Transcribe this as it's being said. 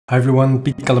Hi everyone,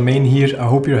 Pete Calamain here. I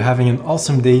hope you're having an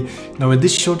awesome day. Now in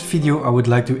this short video I would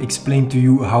like to explain to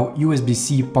you how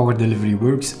USB-C power delivery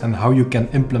works and how you can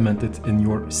implement it in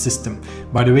your system.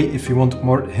 By the way, if you want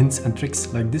more hints and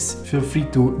tricks like this, feel free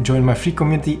to join my free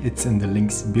community, it's in the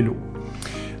links below.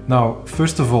 Now,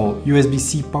 first of all,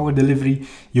 USB-C power delivery,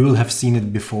 you will have seen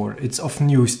it before. It's often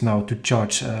used now to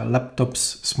charge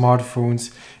laptops,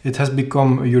 smartphones. It has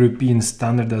become a European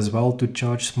standard as well to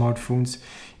charge smartphones.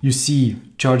 You see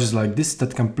chargers like this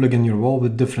that can plug in your wall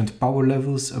with different power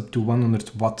levels, up to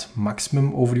 100 watt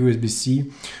maximum over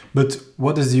USB-C. But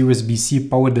what is USB-C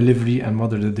power delivery and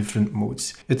what are the different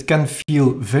modes? It can feel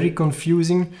very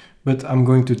confusing, but I'm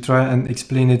going to try and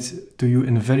explain it to you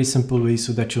in a very simple way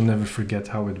so that you'll never forget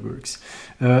how it works.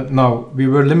 Now, we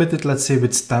were limited, let's say,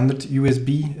 with standard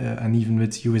USB and even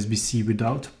with USB-C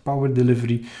without power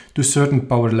delivery to certain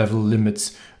power level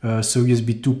limits. So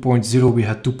USB 2.0 we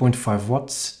had 2.5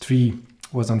 watts, 3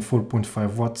 was on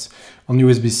 4.5 watts. On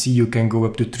USB-C you can go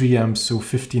up to 3 amps, so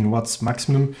 15 watts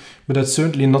maximum, but that's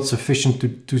certainly not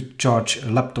sufficient to charge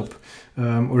a laptop.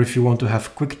 Or if you want to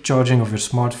have quick charging of your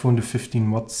smartphone, the 15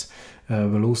 watts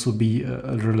will also be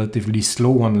a relatively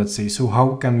slow one, let's say. So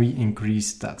how can we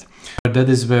increase that? That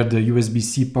is where the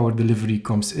USB-C power delivery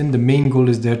comes in. The main goal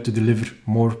is there to deliver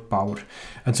more power.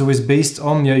 And so it's based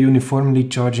on uniformly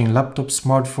charging laptops,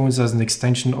 smartphones as an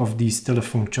extension of these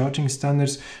telephone charging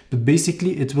standards. But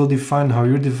basically it will define how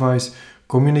your device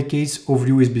communicates over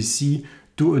USB-C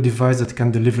to a device that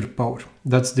can deliver power.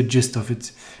 That's the gist of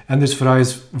it. And there's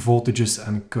various voltages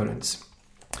and currents.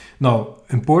 Now,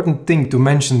 important thing to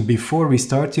mention before we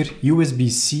start here,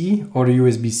 USB-C or a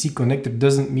USB-C connector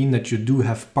doesn't mean that you do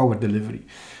have power delivery.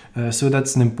 So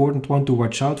that's an important one to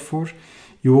watch out for.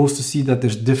 You also see that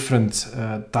there's different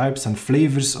types and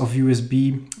flavors of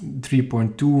USB,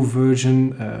 3.2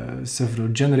 version, several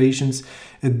generations.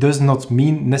 It does not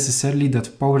mean necessarily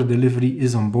that power delivery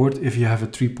is on board if you have a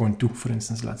 3.2, for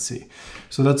instance, let's say.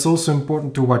 So that's also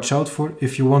important to watch out for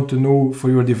if you want to know for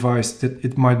your device that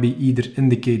it might be either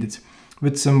indicated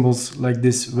with symbols like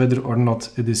this, whether or not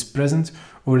it is present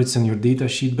or it's in your data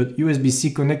sheet. But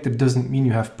USB-C connector doesn't mean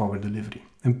you have power delivery.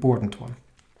 Important one.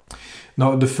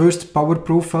 Now, the first power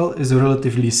profile is a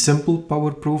relatively simple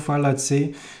power profile, I'd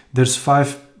say. There's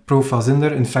 5 profiles in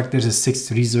there. In fact, there's a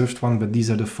 6th reserved one, but these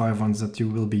are the 5 ones that you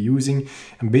will be using.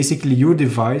 And basically your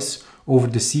device over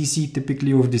the CC,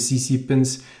 typically over the CC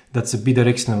pins, that's a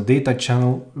bidirectional data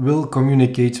channel, will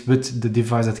communicate with the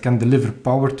device that can deliver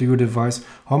power to your device,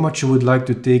 how much you would like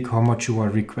to take, how much you are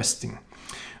requesting.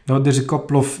 Now, there's a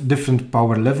couple of different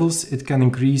power levels. It can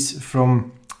increase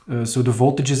from so the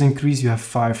voltages increase, you have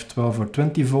 5, 12 or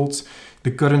 20 volts.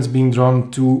 The currents being drawn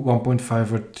to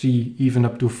 1.5 or 3, even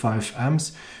up to 5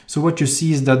 amps. So what you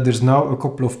see is that there's now a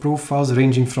couple of profiles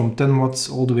ranging from 10 watts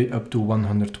all the way up to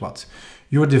 100 watts.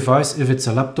 Your device, if it's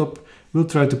a laptop, will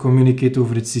try to communicate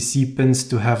over its CC pins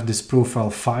to have this profile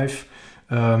 5.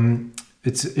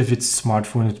 If it's a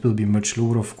smartphone, it will be much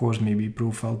lower, of course, maybe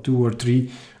profile 2 or 3.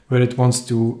 Where it wants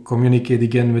to communicate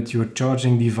again with your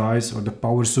charging device or the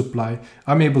power supply,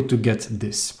 I'm able to get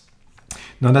this.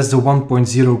 Now that's the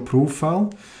 1.0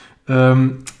 profile.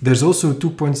 There's also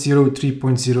 2.0,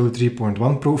 3.0,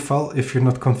 3.1 profile. If you're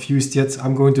not confused yet,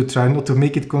 I'm going to try not to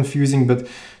make it confusing, but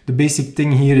the basic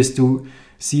thing here is to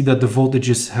see that the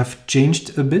voltages have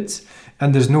changed a bit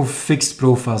and there's no fixed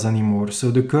profiles anymore.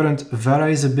 So the current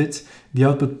varies a bit, the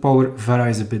output power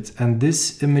varies a bit, and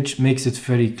this image makes it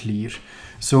very clear.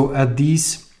 So at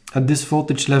this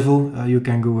voltage level, you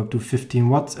can go up to 15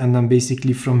 watts, and then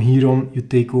basically from here on, you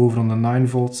take over on the 9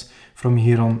 volts. From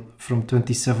here on, from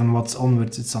 27 watts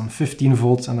onwards, it's on 15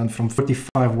 volts, and then from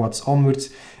 45 watts onwards,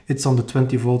 it's on the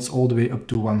 20 volts all the way up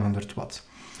to 100 watts.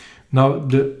 Now,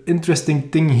 the interesting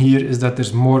thing here is that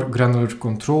there's more granular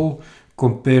control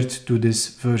compared to this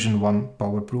version 1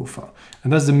 power profile.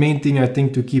 And that's the main thing I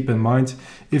think to keep in mind.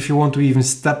 If you want to even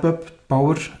step up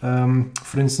power,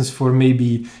 for instance, for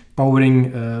maybe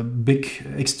powering big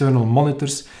external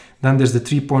monitors, then there's the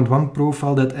 3.1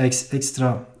 profile that adds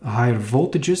extra higher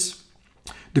voltages.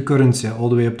 The currents all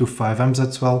the way up to 5 amps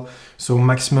as well. So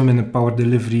maximum in a power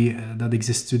delivery that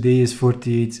exists today is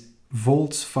 48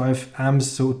 volts, 5 amps,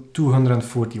 so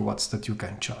 240 watts that you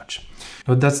can charge.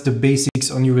 Now that's the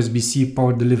basics on USB-C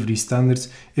power delivery standards.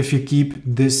 If you keep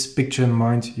this picture in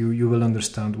mind, you will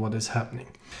understand what is happening.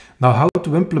 Now, how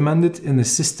to implement it in a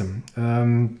system?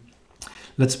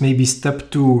 Let's maybe step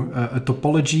to a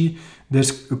topology.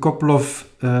 There's a couple of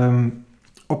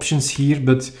options here,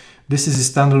 but this is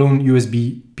a standalone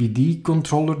USB PD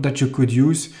controller that you could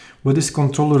use. What this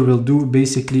controller will do,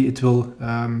 basically, it will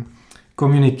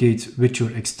communicate with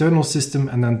your external system,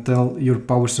 and then tell your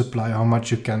power supply how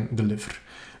much you can deliver.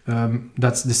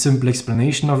 That's the simple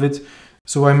explanation of it.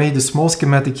 So I made a small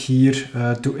schematic here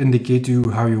to indicate to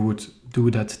you how you would do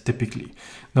that typically.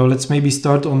 Now let's maybe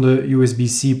start on the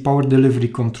USB-C power delivery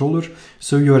controller.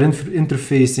 So you are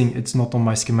interfacing, it's not on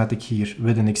my schematic here,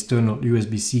 with an external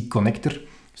USB-C connector.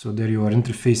 So there you are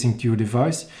interfacing to your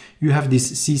device. You have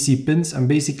these CC pins, and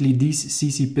basically these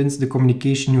CC pins, the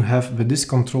communication you have with this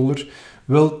controller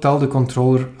will tell the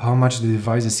controller how much the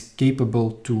device is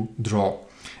capable to draw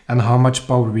and how much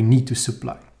power we need to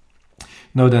supply.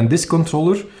 Now then, this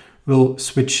controller will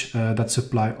switch that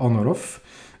supply on or off.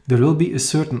 There will be a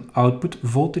certain output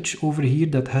voltage over here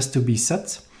that has to be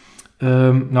set.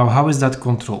 Now, how is that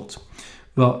controlled?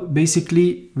 Well,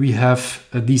 basically we have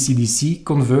a DC-DC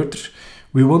converter.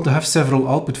 We want to have several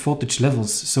output voltage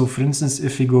levels. So for instance,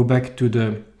 if we go back to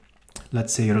the,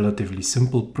 let's say, relatively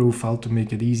simple profile to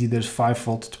make it easy, there's 5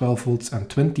 volts, 12 volts and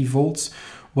 20 volts.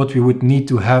 What we would need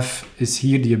to have is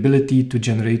here the ability to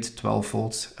generate 12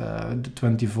 volts, the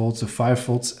 20 volts, the 5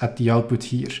 volts at the output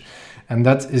here. And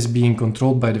that is being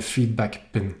controlled by the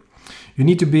feedback pin. You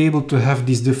need to be able to have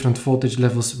these different voltage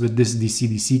levels with this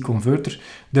DC-DC converter.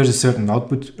 There's a certain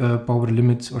output power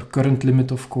limit or current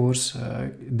limit, of course.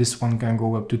 This one can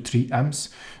go up to 3 amps.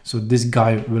 So this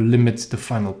guy will limit the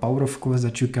final power, of course,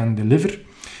 that you can deliver.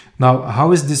 Now,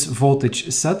 how is this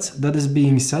voltage set? That is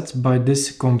being set by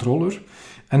this controller.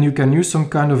 And you can use some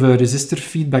kind of a resistor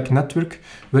feedback network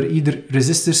where either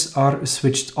resistors are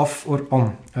switched off or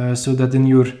on. So that in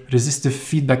your resistive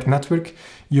feedback network,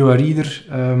 you are either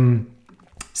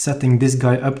setting this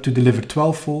guy up to deliver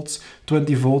 12 volts,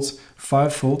 20 volts,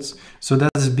 5 volts. So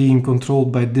that is being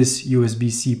controlled by this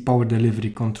USB-C power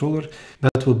delivery controller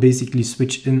that will basically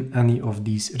switch in any of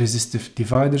these resistive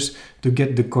dividers to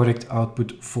get the correct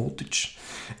output voltage.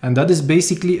 And that is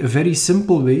basically a very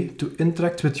simple way to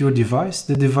interact with your device.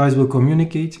 The device will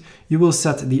communicate. You will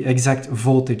set the exact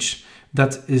voltage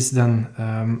that is then,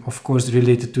 of course,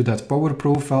 related to that power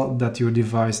profile that your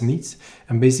device needs.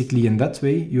 And basically in that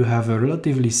way, you have a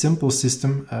relatively simple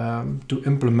system to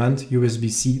implement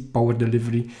USB-C power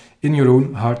delivery in your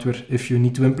own hardware if you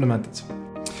need to implement it.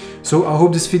 So I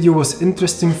hope this video was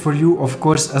interesting for you. Of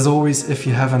course, as always, if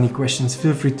you have any questions,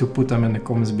 feel free to put them in the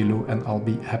comments below and I'll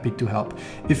be happy to help.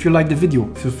 If you like the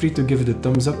video, feel free to give it a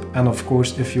thumbs up. And of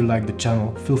course, if you like the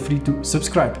channel, feel free to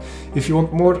subscribe. If you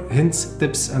want more hints,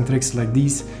 tips and tricks like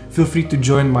these, feel free to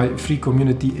join my free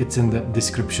community. It's in the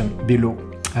description below.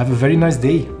 Have a very nice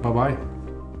day. Bye bye.